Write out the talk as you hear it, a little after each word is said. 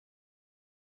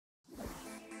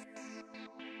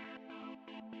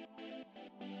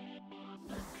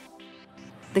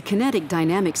The Kinetic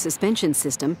Dynamic Suspension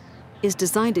System is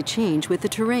designed to change with the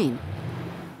terrain.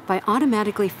 By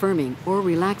automatically firming or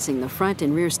relaxing the front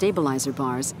and rear stabilizer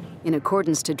bars in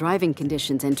accordance to driving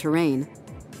conditions and terrain,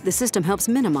 the system helps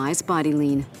minimize body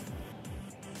lean.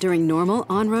 During normal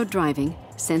on-road driving,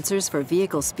 sensors for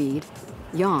vehicle speed,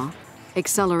 yaw,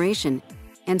 acceleration,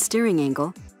 and steering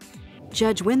angle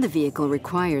judge when the vehicle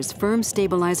requires firm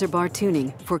stabilizer bar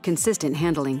tuning for consistent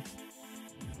handling.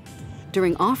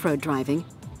 During off-road driving,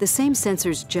 the same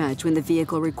sensors judge when the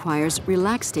vehicle requires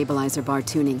relaxed stabilizer bar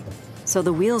tuning, so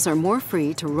the wheels are more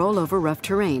free to roll over rough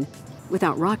terrain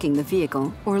without rocking the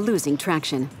vehicle or losing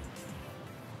traction.